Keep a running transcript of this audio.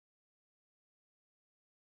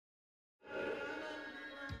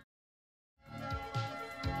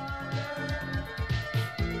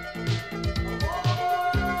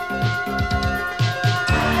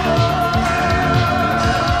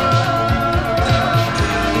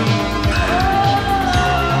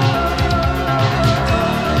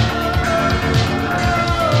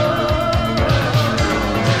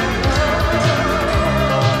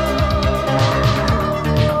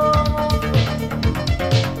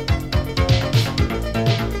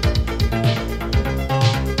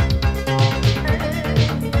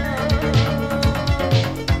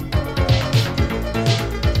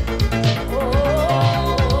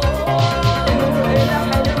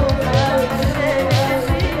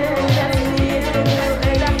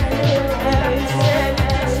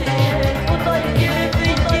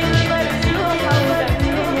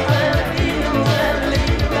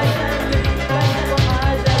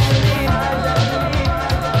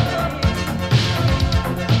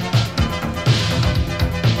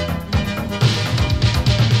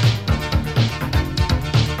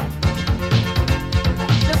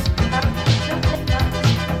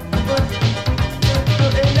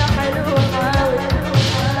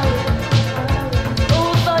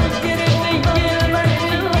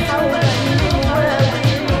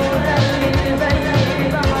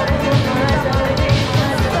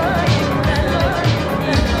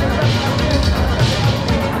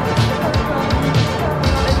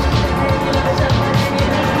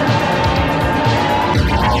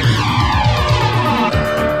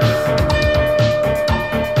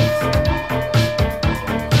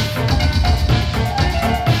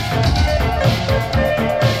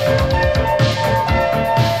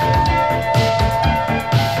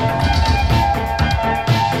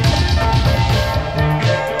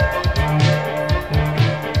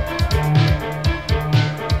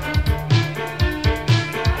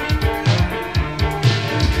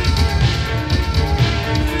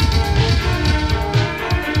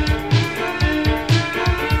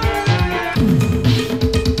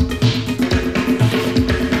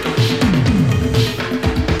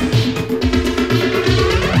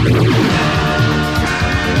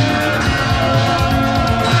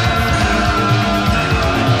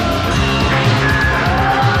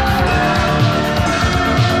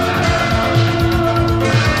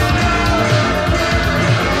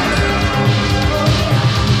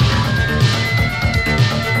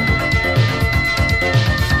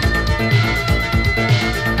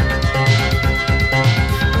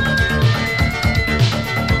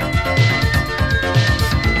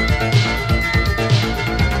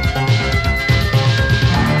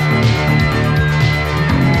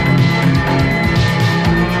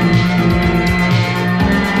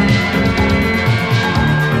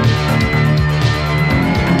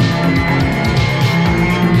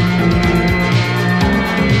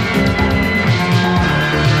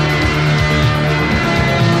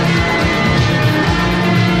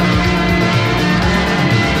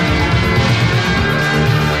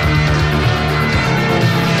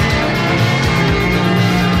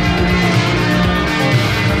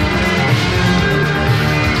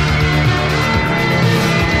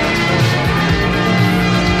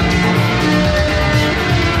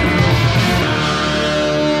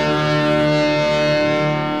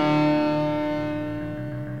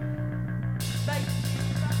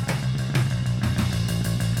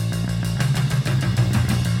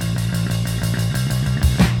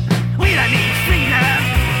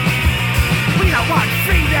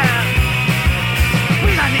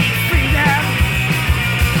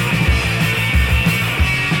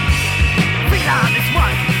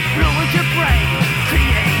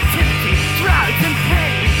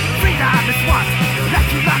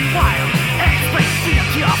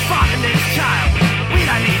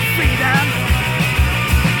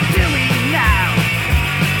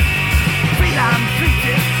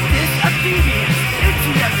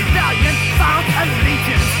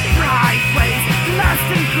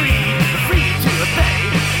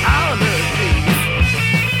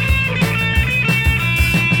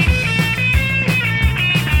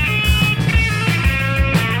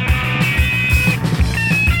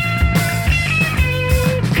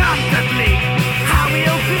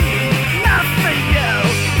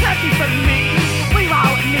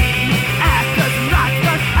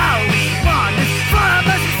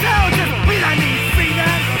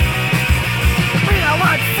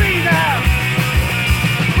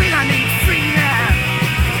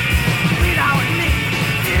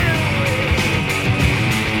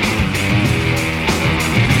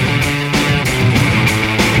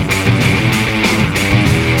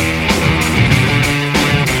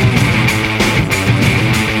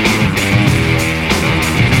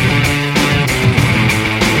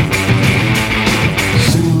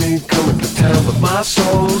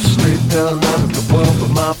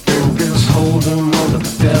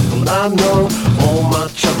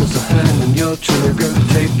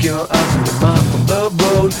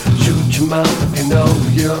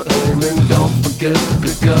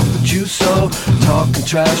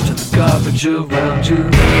trash to the garbage around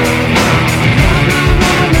you.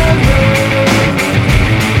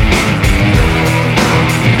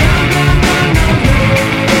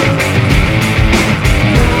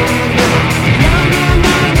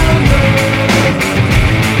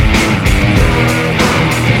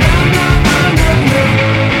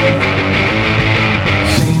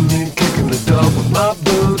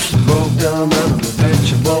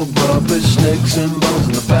 Snakes and bones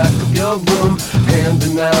in the back of your room,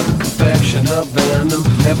 handing out a confection of venom.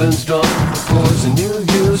 Heaven's drunk with the poison you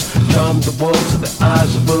use, charmed the wolves of the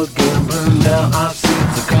eyes of a gambler. Now I see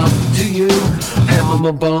it's a comfort to you. Hammer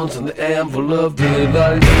my bones in the anvil of real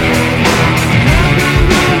life.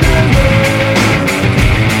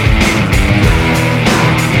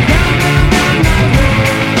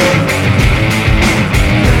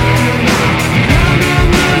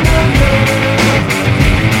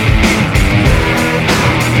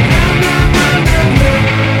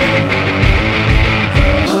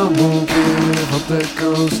 That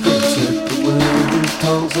goes to set the wind,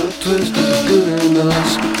 tongues are twisted, good in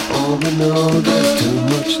us. All we know, there's too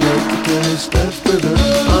much left to taste, that's bitter.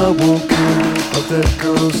 I won't care how that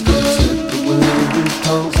goes to set the wind,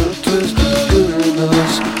 tongues are twisted, good in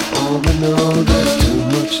us. All we know, there's too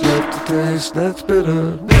much left to taste, that's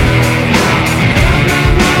bitter.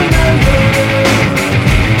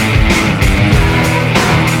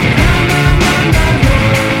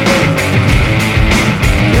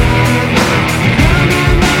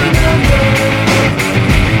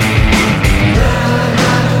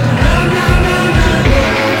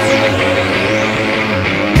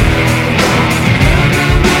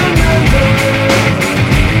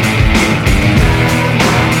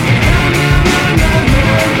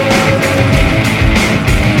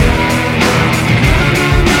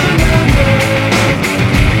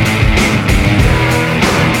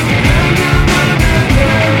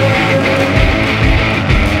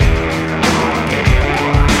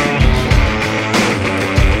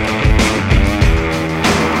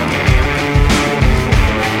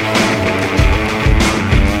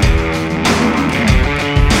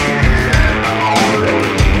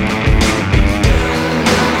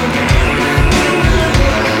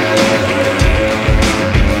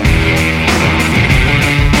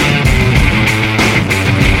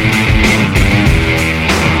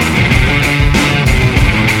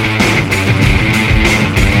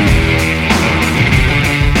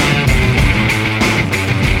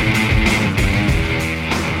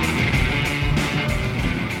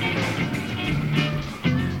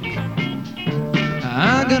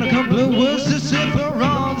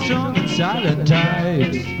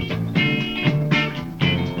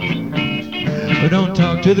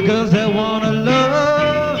 To the girls that wanna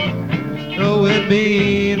love, know it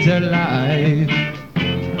means their life.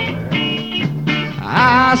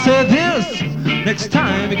 I said this, next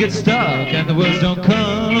time you get stuck and the words don't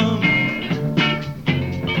come.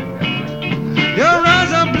 Your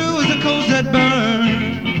eyes are blue as the coals that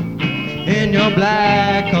burn in your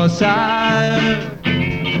black or side.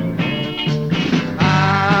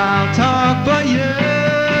 I'll talk for you.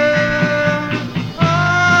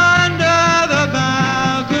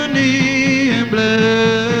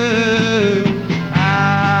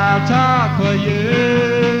 I'll talk for you.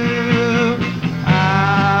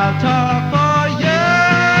 I'll talk for you.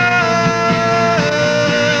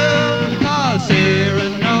 'Cause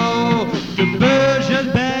Cyrano, the Berger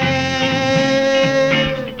Beck.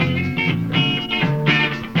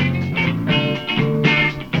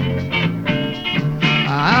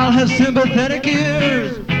 I'll have sympathetic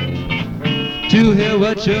ears to hear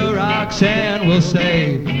what your accent will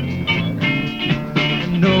say.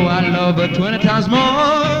 No, I love her 20 times more.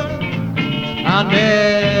 I'll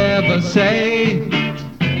never say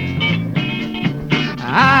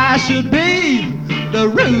I should be the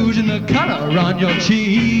rouge and the color on your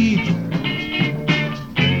cheek.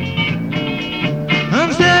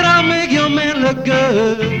 Instead, I'll make your man look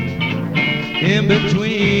good in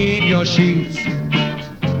between your sheets.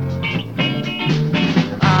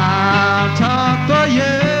 I'll talk for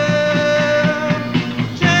you.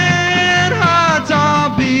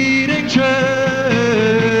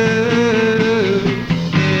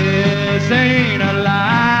 This ain't a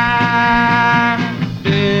lie.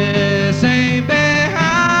 This ain't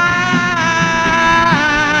behind.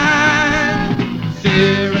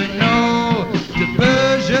 Cyrano, the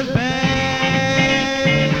Berger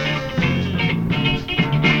Beck.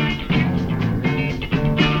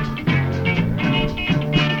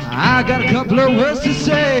 I got a couple of words to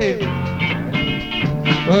say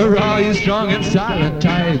for all you strong and silent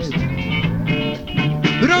types.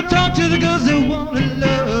 We don't talk to the girls that wanna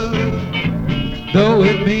love. though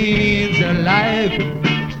it means a life.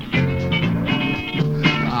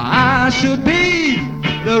 I should be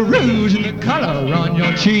the rouge and the color on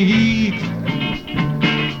your cheek.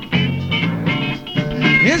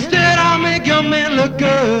 Instead I'll make your man look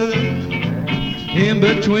good in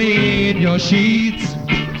between your sheets.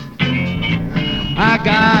 I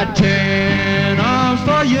got 10 arms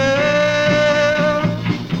for you,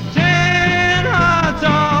 10 hearts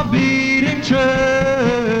all beating true.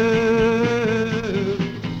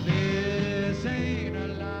 This ain't a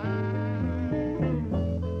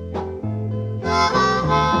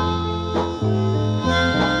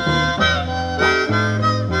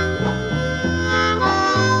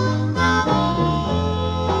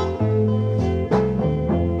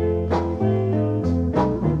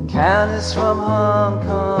Countess from Hong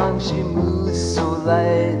Kong, she moves so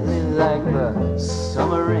lightly like the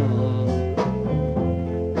summer rain.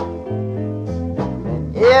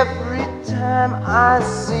 And every time I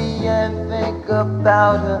see and think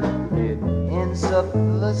about her, it ends up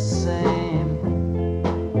the same.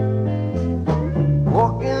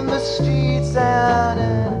 Walking the streets out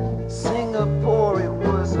in Singapore, it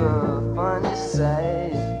was a funny sight.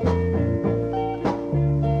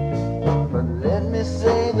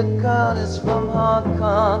 Say the Countess from Hong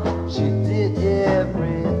Kong, she did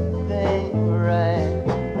everything right.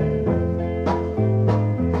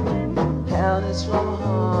 Countess from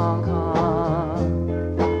Hong Kong,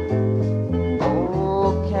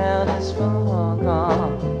 oh, Countess from Hong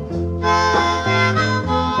Kong.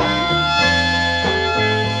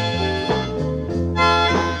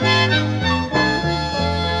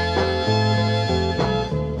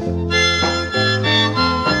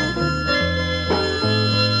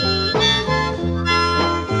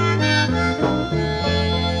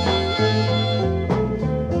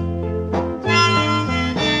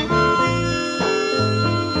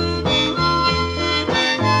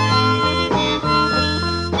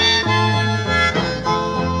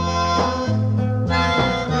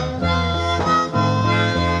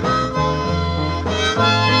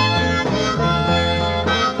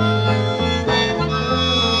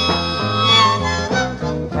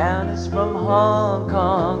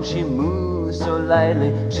 She moves so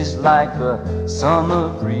lightly, she's like a summer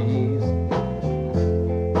breeze.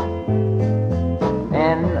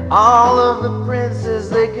 And all of the princes,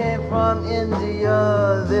 they came from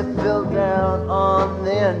India, they fell down on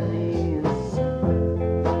their knees.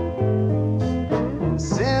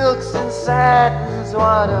 Silks and satins,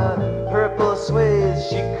 what a purple swathes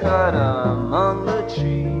she cut among the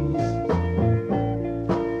trees.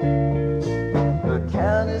 The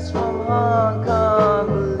Countess from Hong Kong,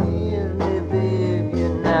 believe me, babe,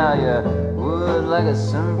 now you would like a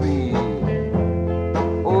summer breeze.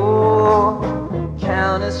 Oh,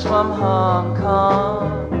 Countess from Hong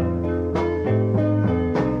Kong,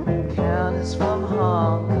 Countess from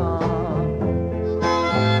Hong Kong.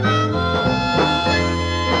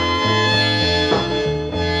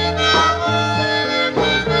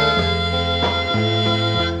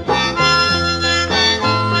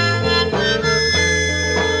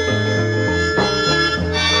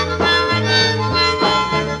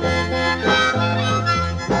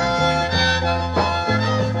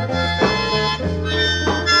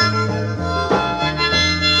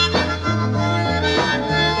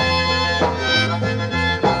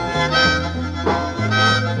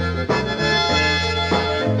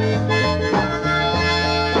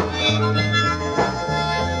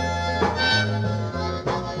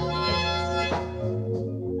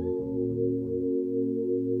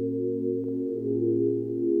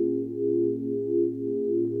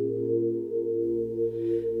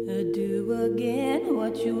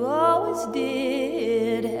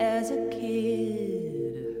 Did as a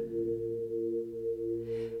kid.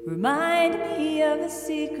 Remind me of the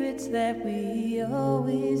secrets that we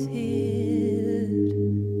always hid.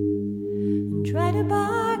 And try to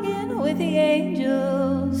bargain with the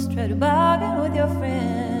angels, try to bargain with your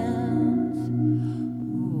friends.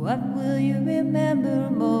 What will you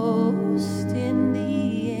remember most in the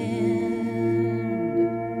end?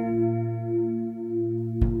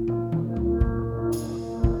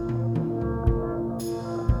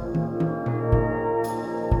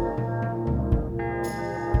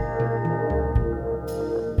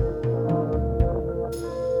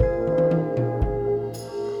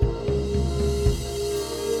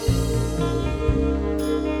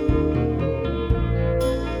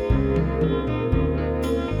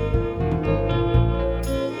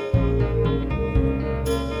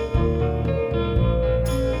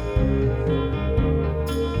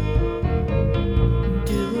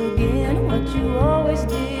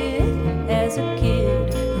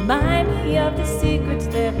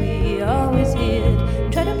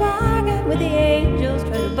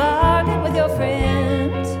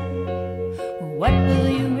 What will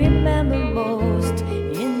you remember most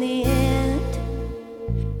in the end?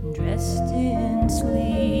 Dressed in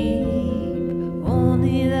sleep,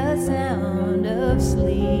 only the sound of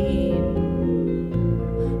sleep,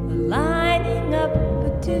 lining up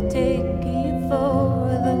to take you for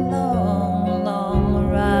the long, long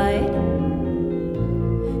ride.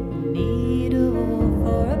 Needle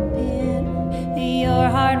for a pin, your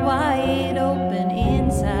heart wide open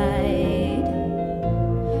inside.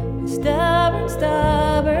 Stubborn,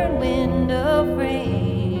 stubborn window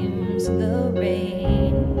frames the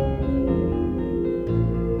rain.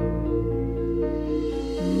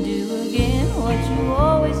 Do again what you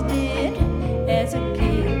always did as a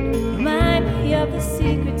kid. Remind me of the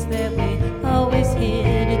secrets that we always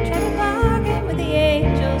hid. Try to bargain with the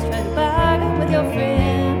angels, try to bargain with your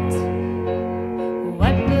friends.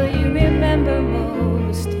 What will you remember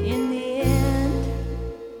most in the end?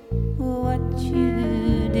 What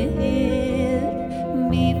you did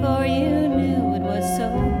before you knew it was so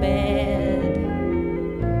bad.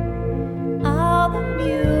 All the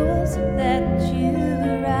mules that you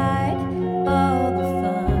ride, all the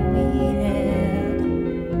fun we had.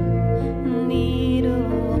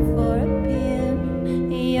 Needle for a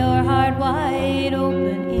pin, your heart wide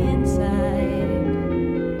open inside.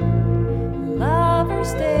 Lovers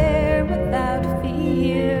stare without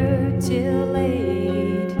fear till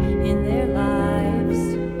late in their lives.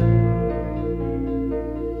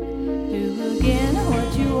 Do again what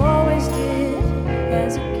you always did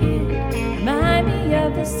as a kid. Remind me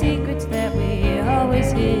of the secrets that we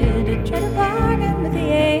always hid. Try to bargain with the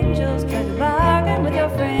angels, try to bargain with your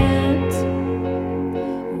friends.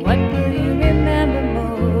 What will you remember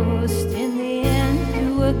most in the end?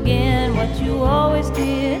 Do again what you always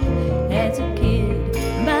did as a kid.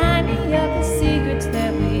 Remind me of the secrets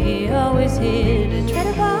that we always hid. Try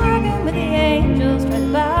to bargain with the angels, try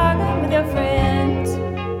to bargain with your friends.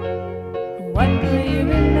 What will you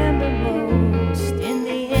remember most in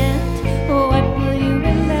the end? What will you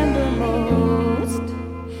remember most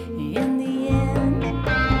in the end? What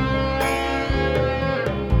will you remember most in the end?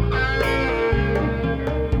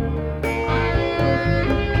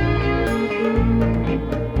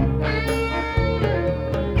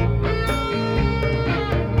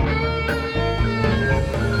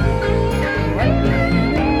 What will you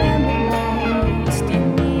remember most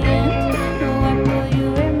in the end? What will you remember most in the end? What will you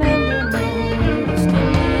remember most in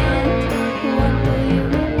the end? What will you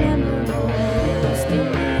remember most in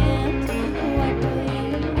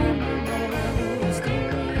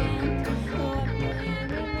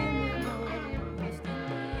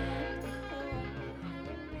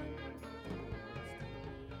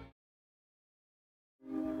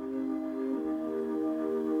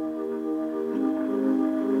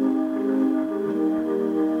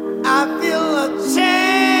I feel a change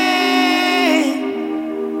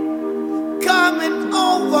coming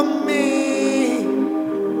over me.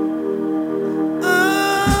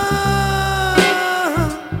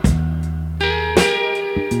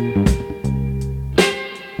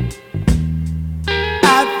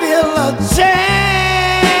 I feel a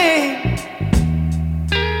change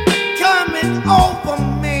coming over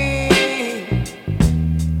me.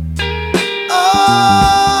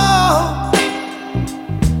 Oh,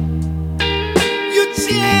 you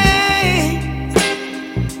changed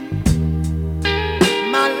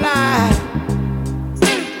my life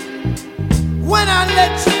when I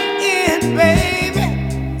let you in, baby.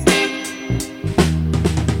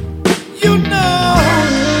 You know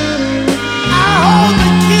I hold the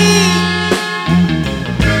key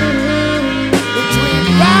between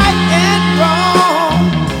right and wrong.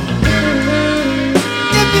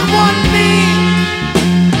 If you want me,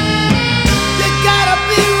 you gotta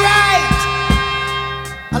be right.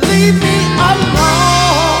 Leave me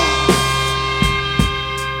alone.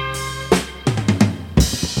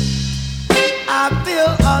 I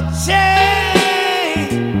feel a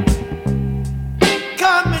change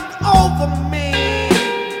coming over me.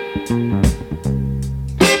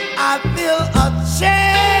 I feel a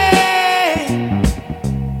change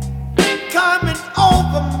coming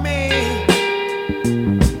over me.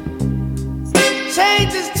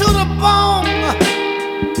 Changes to the bone.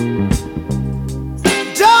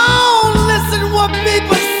 Don't listen what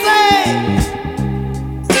people say.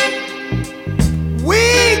 We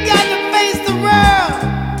got to face the world,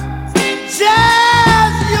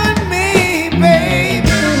 just you and me,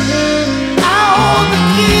 baby. I hold the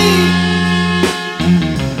key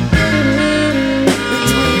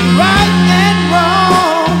between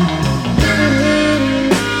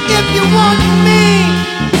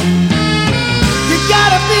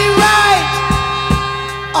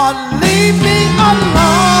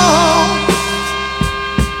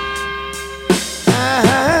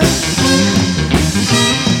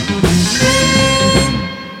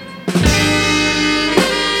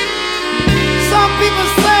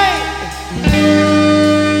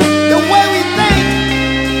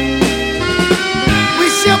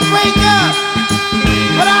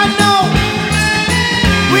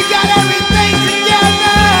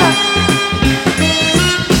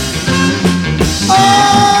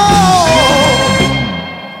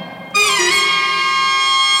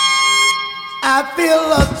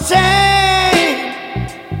feel a change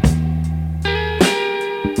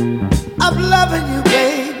of loving you,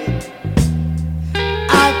 baby.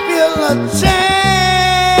 I feel a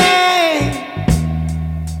change.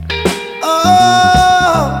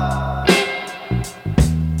 Oh,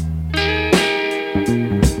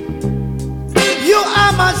 you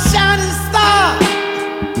are my shining star.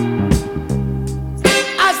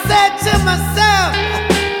 I said to myself,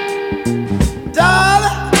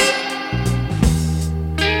 darling,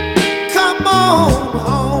 come on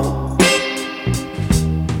home.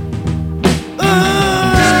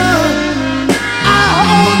 I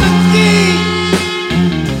hold the key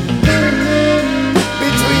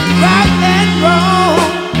between right and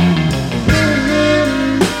wrong.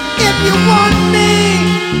 If you want me,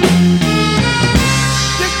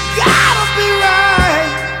 you gotta be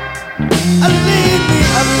right. Leave me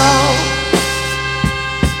alone.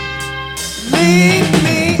 Leave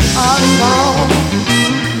me alone.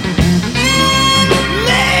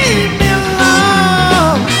 Leave me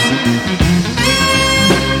alone.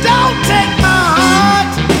 Don't take my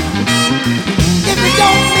heart if you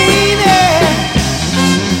don't mean it.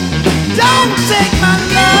 Don't take my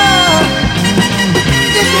love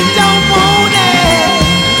if you don't want it.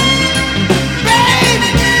 Baby,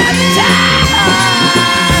 I'm tired.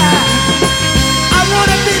 I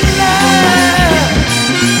wanna be loved.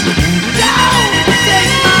 Don't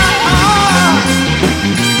take my heart.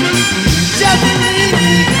 Just leave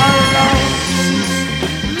me alone.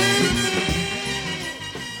 Leave me.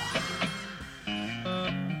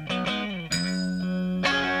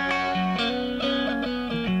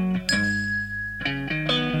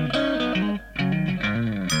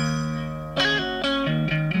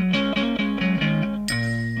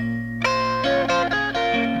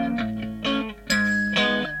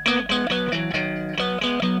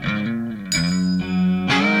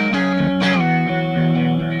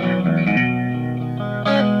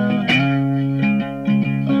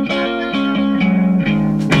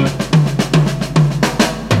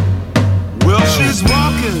 Well, she's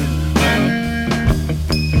walking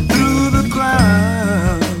through the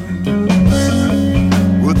clouds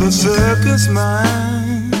with a circus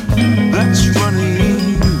mind that's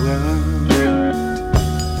running wild.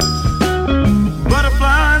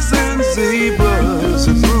 Butterflies and zebras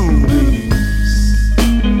and moonbeams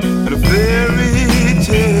and fairy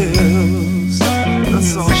tales.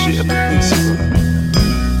 That's all she ever thinks about.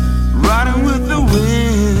 Riding with the wind.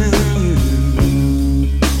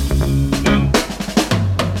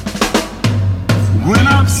 When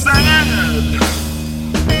I'm sad,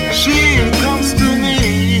 she comes to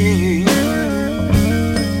me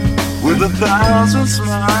with 1,000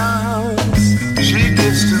 smiles. She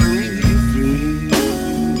gives to me free.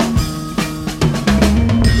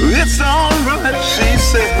 It's alright, she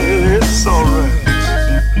said, it's alright.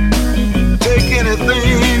 Take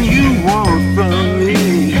anything you want from me.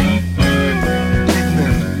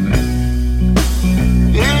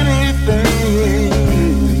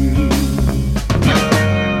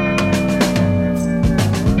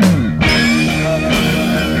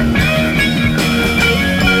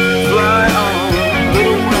 Fly on,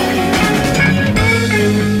 little wing.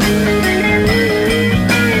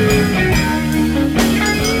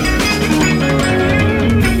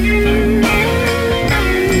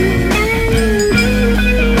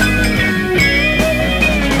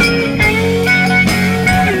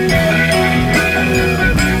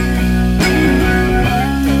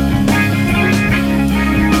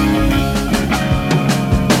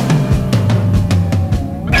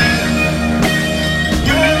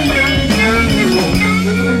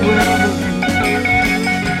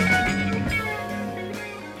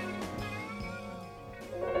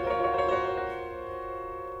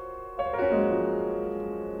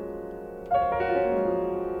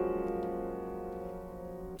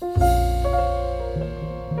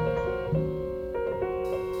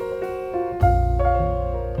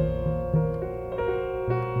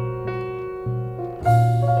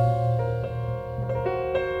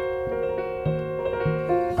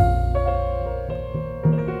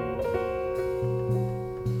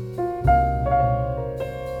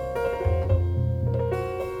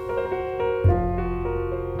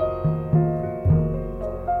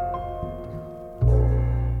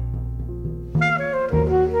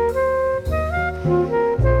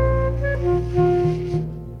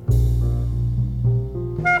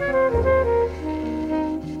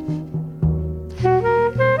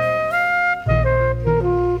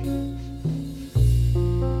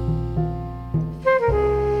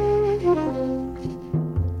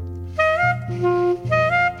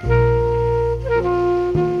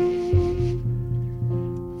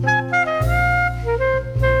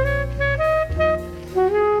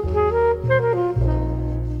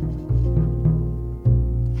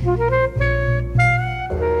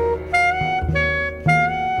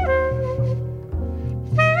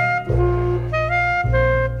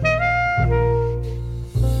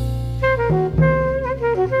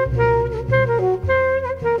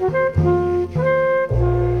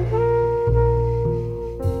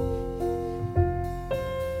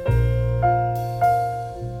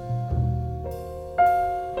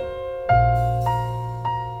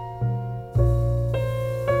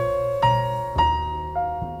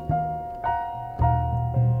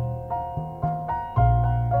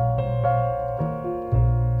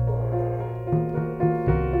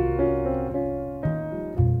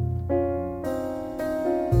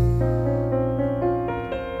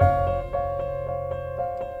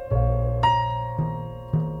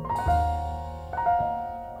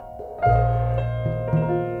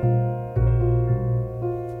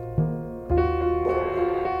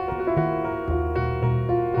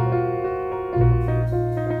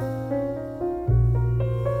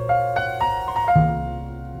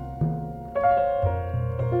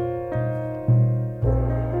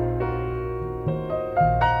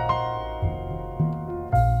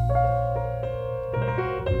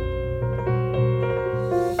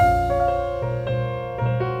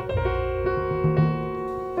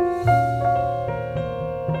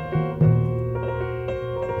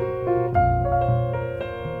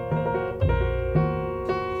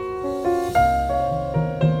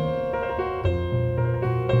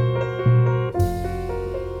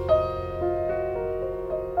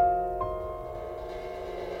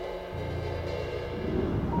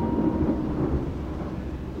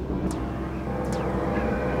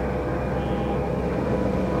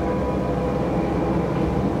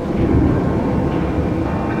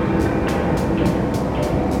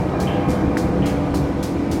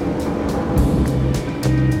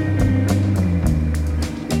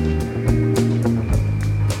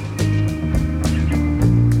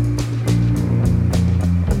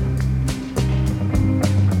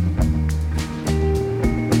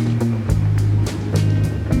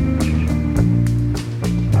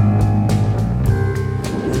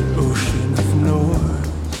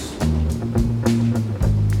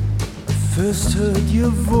 your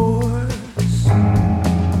voice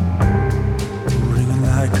ringing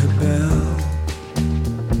like a bell,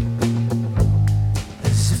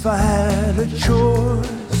 as if I had a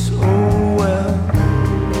choice. Oh well.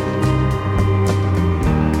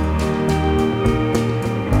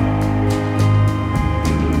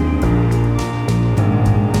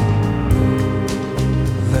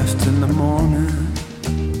 Left in the morning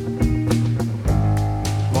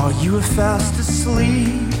while you were fast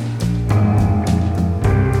asleep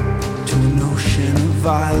to an ocean of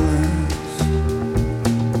violence,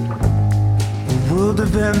 a world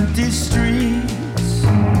of empty streets.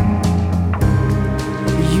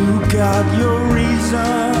 You got your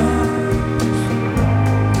reasons,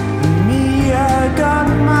 me, I got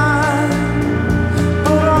mine,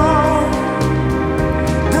 but all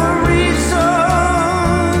the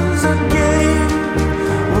reasons I gave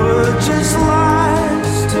were just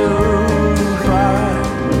lies to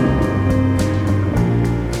buy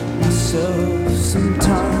myself some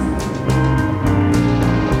time.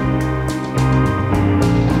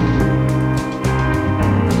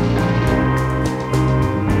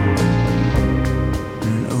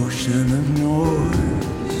 An ocean of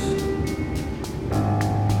noise,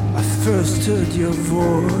 I first heard your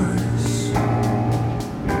voice.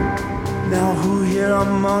 Now who here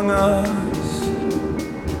among us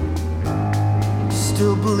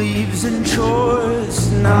still believes in choice?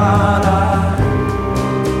 Not I.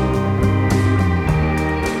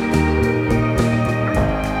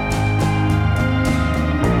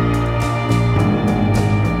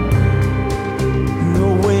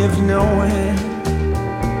 No way of knowing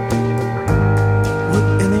what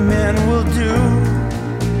any man will do.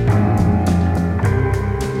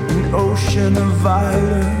 An ocean of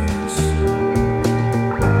violence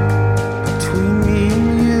between me and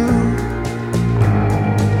you.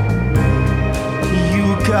 You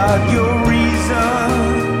got your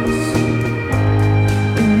reasons,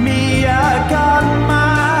 and me, I got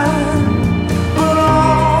mine. But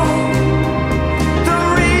all the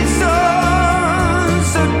reasons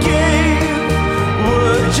I gave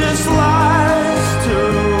were just lies to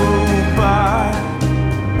buy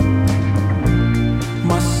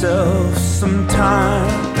myself some time.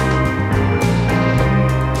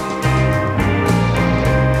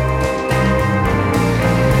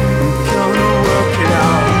 Gonna work it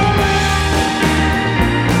out.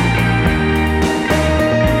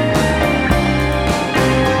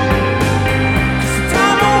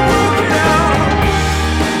 Time I'll work it out.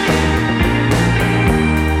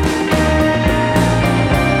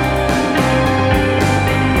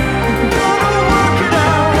 Gonna work it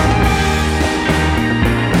out.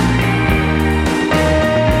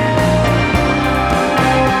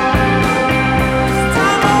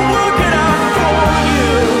 Time I'll work it out for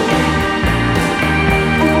you.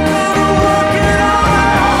 Gonna work it out.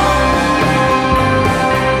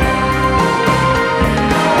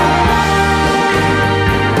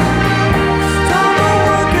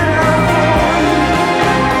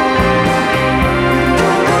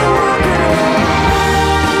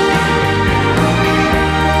 I'll work it out for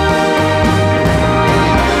you.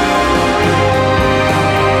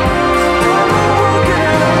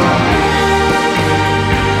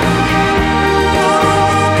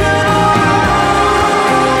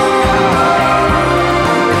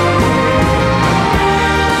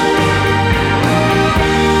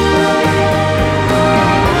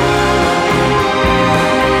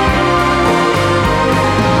 Gonna work it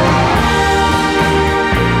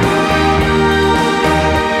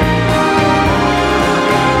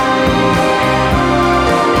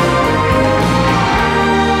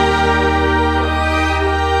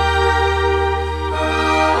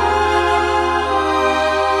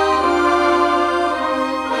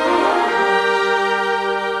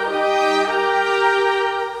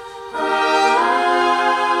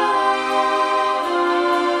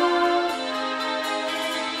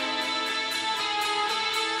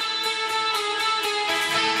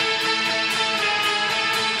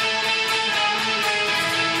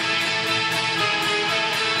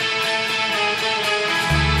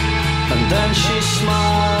And then she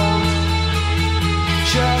smiled,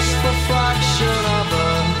 just for fraction of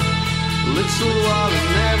a little while,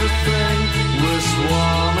 and everything was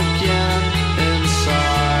warm again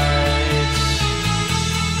inside.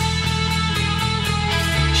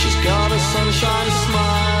 She's got a sunshiny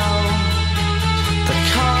smile, the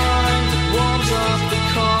kind that warms up the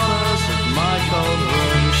corners of my cold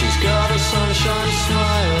room. She's got a sunshiny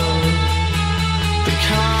smile, the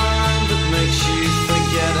kind that makes you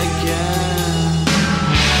forget again.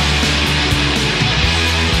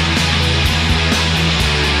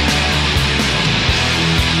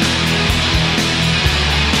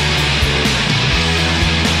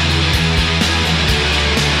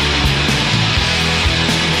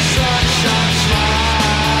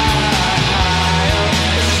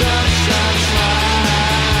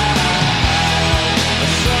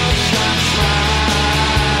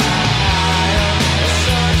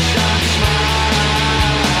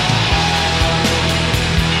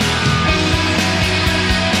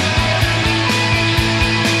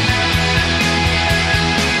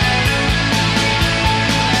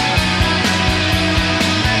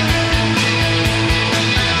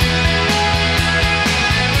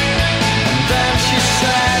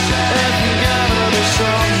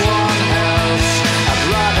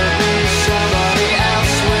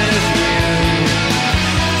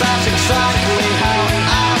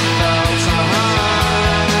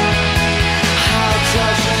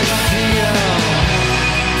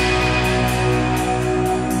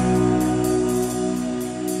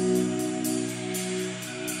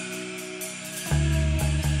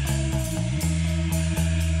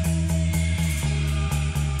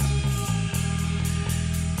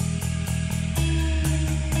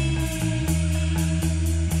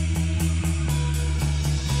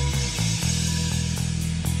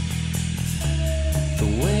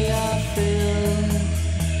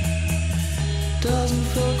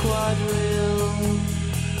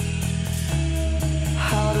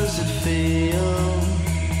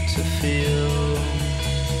 feel.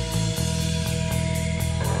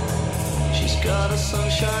 She's got a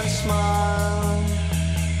sunshine smile,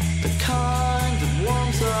 the kind that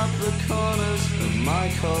warms up the corners of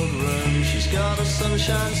my cold room. She's got a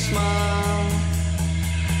sunshine smile,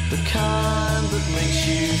 the kind that makes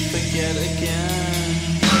you forget again.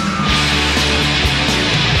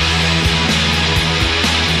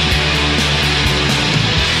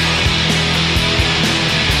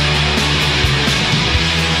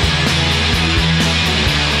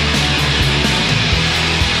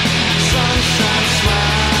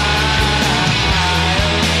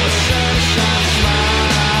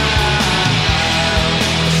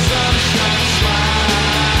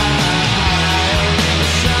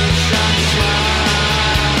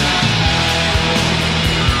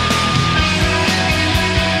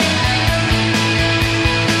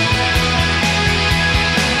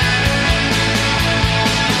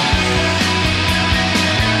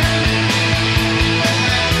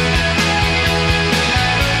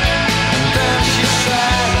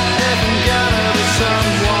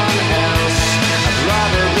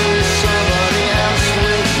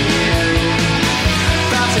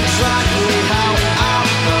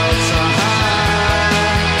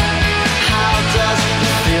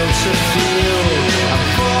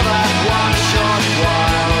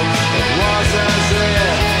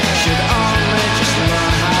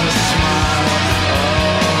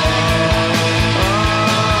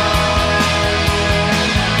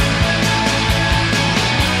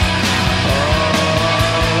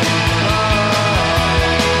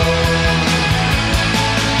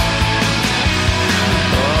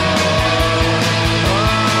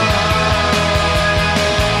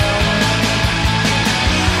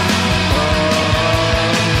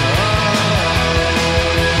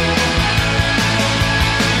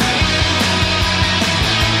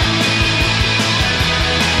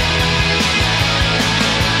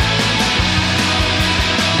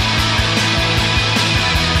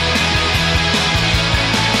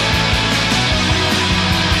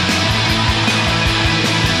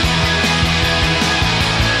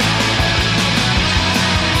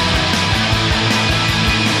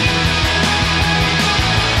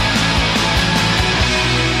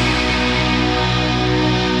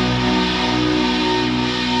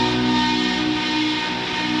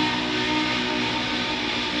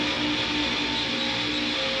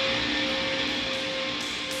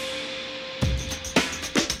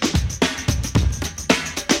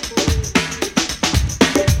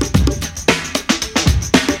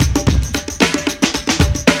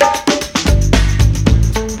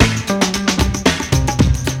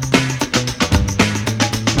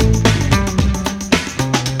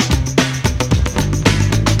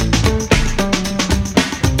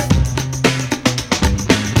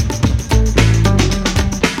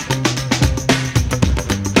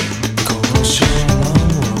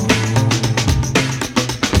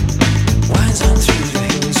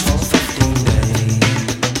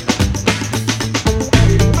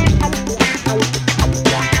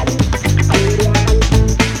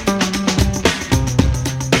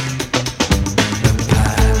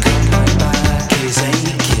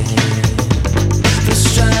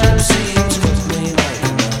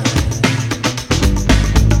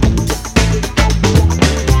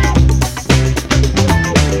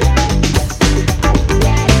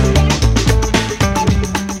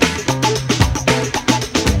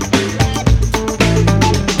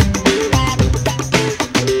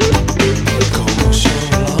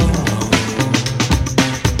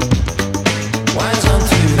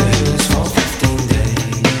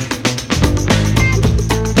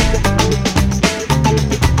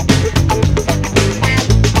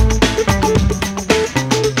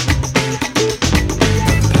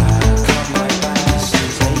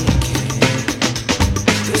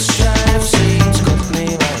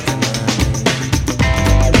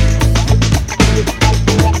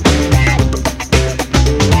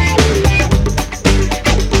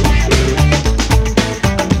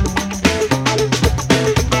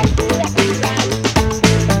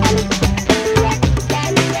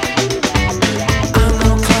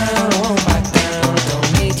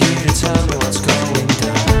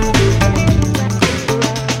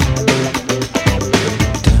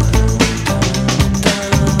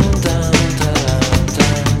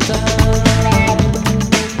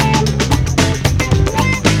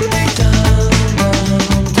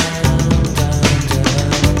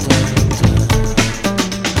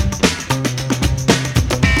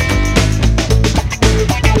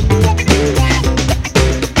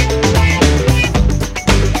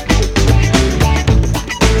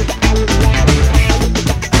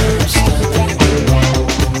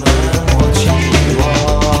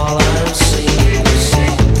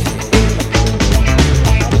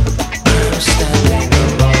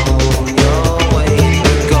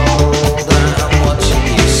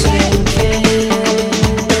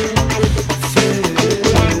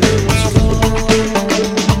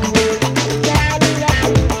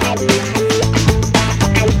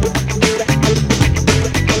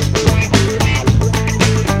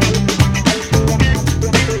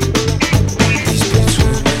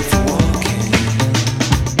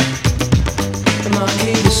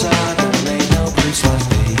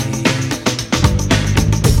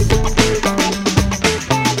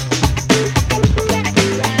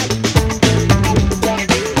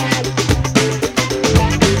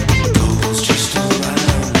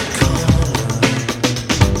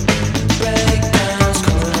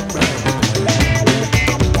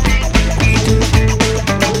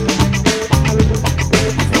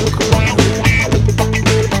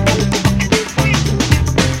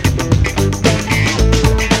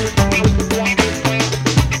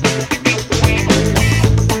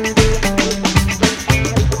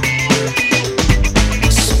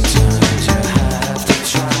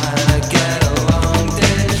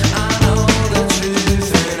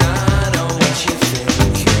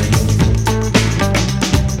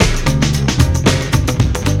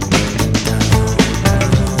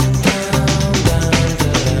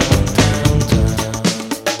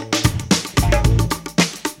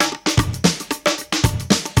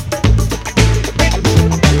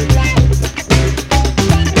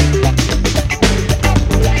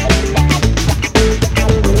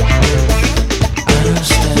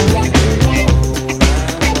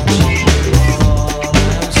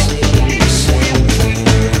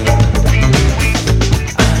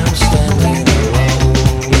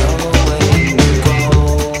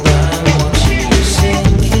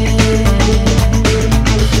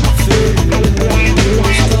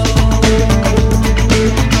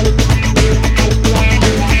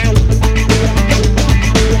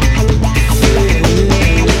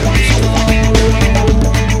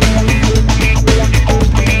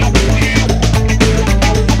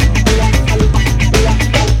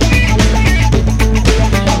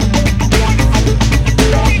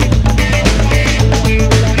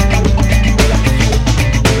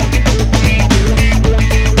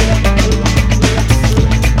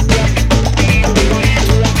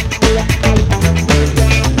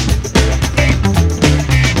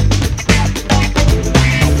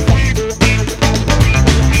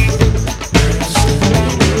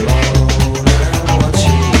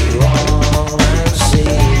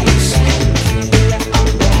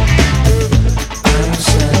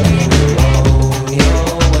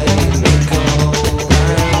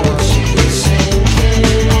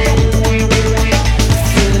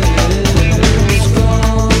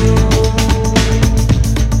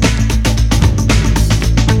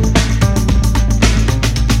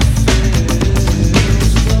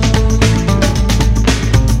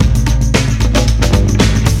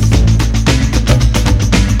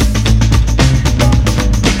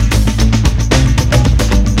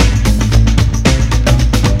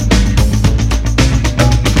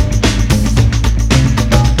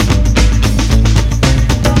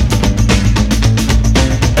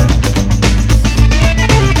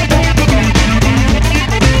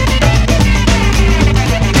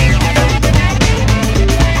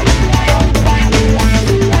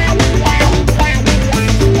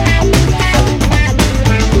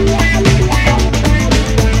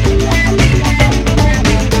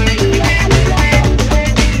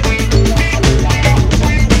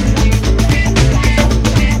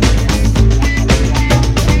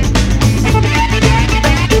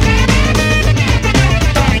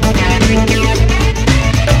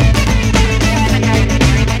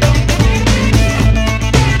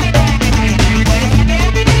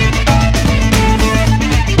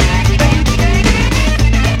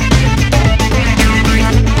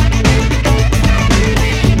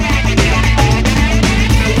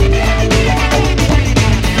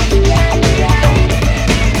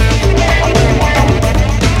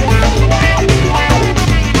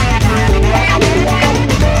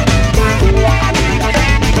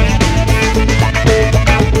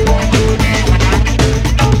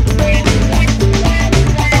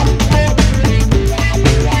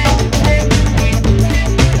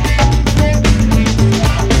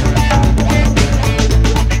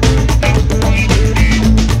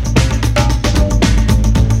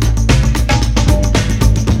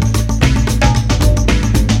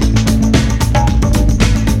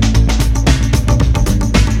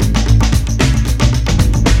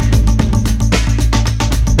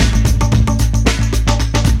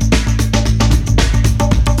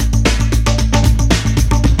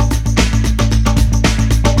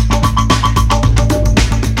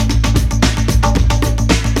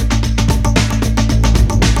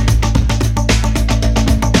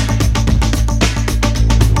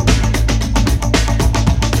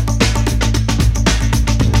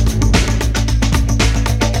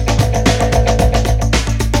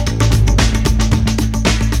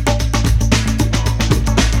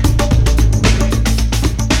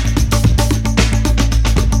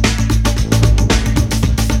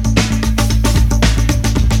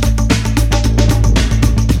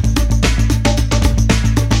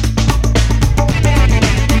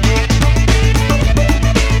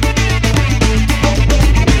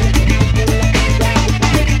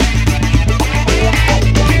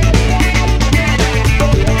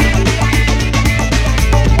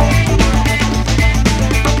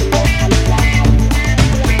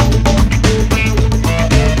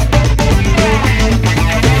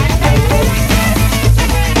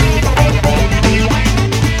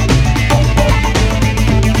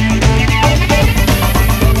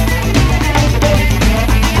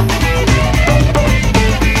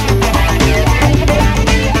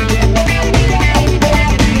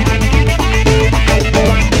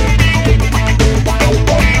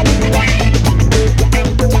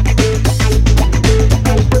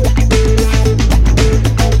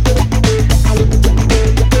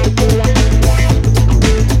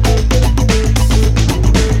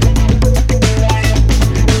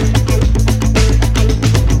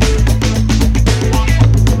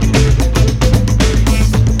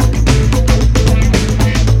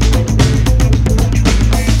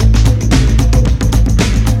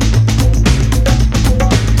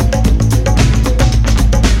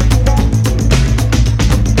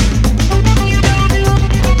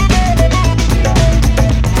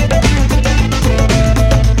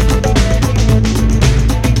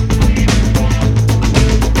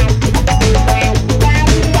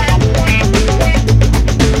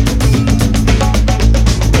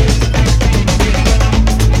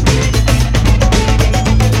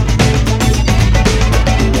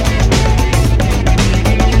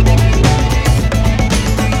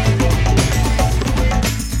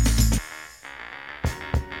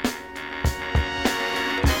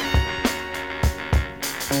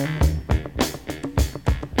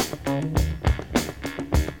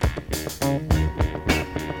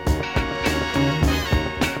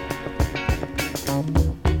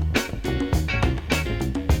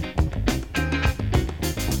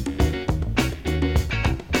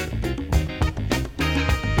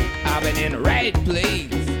 the right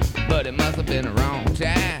place, but it must have been the wrong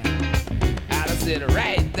time. I'd have said the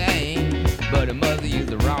right thing, but it must have used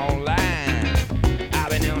the wrong line. I've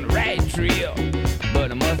been on the right trip,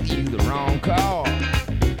 but I must have used the wrong car.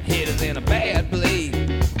 Head is in a bad place,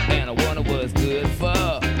 and I wonder what's good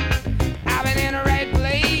for. I've been in the right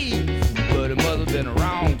place, but it must have been the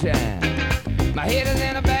wrong time. My head is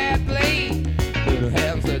in a bad place, but I'm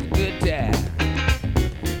having such a good time.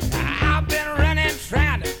 I've been running,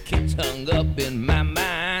 trying to get hung up in my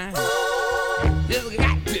mind. Just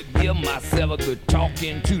got to give myself a good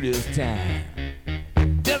talking to this time.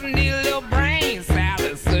 Just need a little brain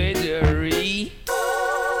salad surgery.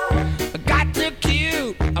 I got to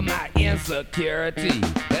cure my insecurity.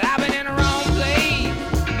 That I've been in the wrong place,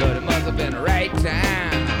 but it must have been the right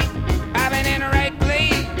time. I've been in the right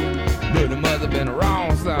place, but it must have been the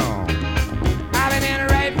wrong song. I've been in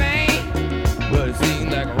the right vein, but it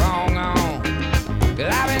seems like a wrong on. Cause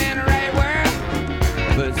I've been in the right world,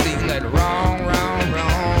 but it seems like the wrong.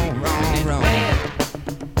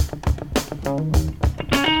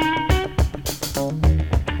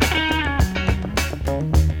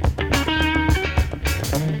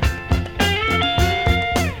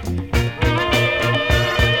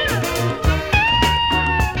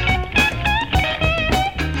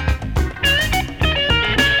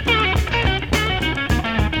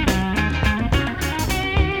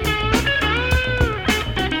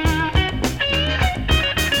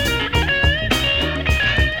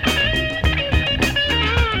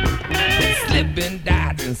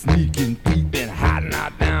 Sneaking, peeping, hiding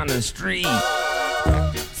out down the street.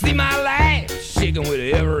 See my life shaking with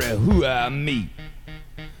every who I meet.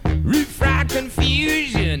 Refried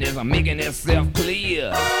confusion is making itself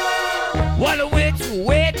clear. Wonder which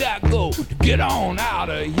way do I go to get on out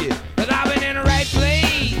of here? Cause I've been in the right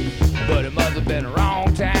place, but it must have been the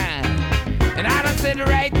wrong time. And I done said the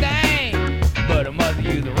right thing, but I must have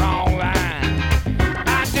used the wrong line.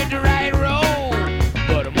 I took the right road,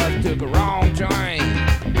 but I must have took a wrong train.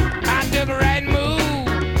 I took a right move,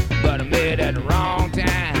 but I made it at the wrong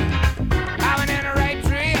time. I went in the right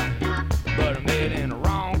trip, but I made it in the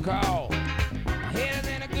wrong call. My head is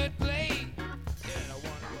in a good place, and I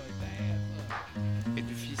wonder what's bad for. Et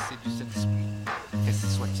du Fils et du Saint-Esprit, ainsi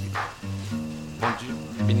soit-il. Bon Dieu,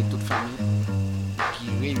 bénis toute famille qui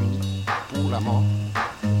réunit pour la mort.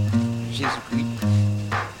 Jésus-Christ.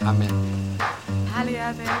 Amen. Allez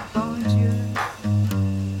avec bon Dieu.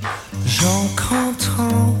 Jean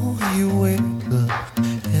Canton, you wake up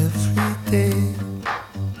every day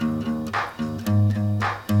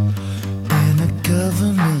in a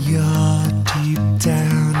government yard deep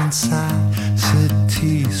down inside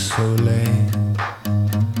Citi, Soleil.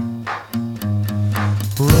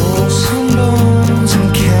 Roll some bones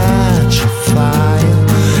and catch a fire.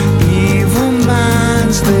 Evil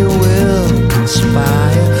minds, they will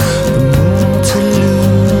conspire. The moon to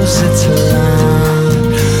lose its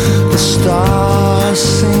light. The stars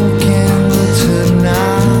sinking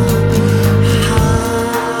tonight.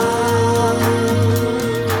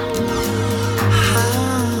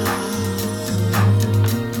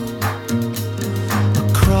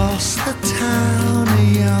 Across the town, a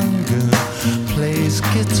young girl plays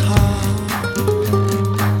guitar.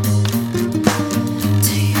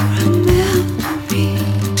 Do you remember me?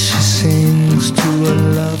 She sings to a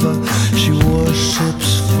lover she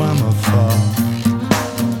worships from afar.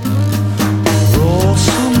 Roll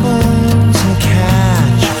some bones and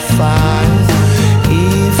catch a fire.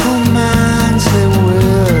 Evil minds, they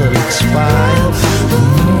will expire. The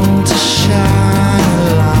moon to shine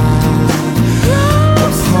a light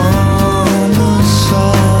upon us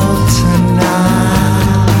all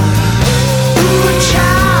tonight. Ooh,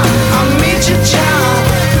 child, I'll meet you, child,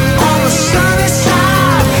 on the sunny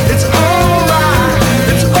side. It's alright,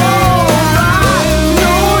 it's alright.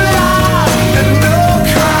 No lies and no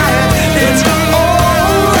crying. It's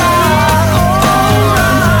alright,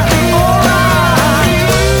 alright, alright.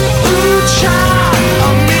 Ooh, child,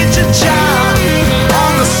 I'll meet you, child,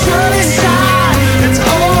 on the sunny side. It's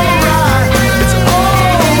alright, it's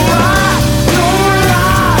alright. No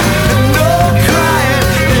lies and no crying.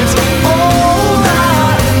 It's alright,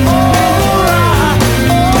 alright,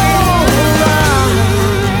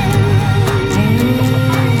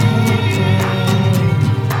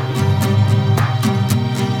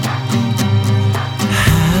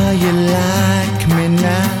 How you like me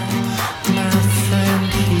now, my friend,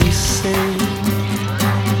 he said.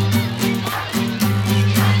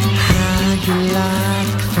 How you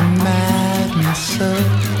like the madness of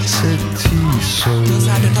Citi, These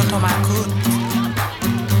are the Soleil. Tonton Macoute.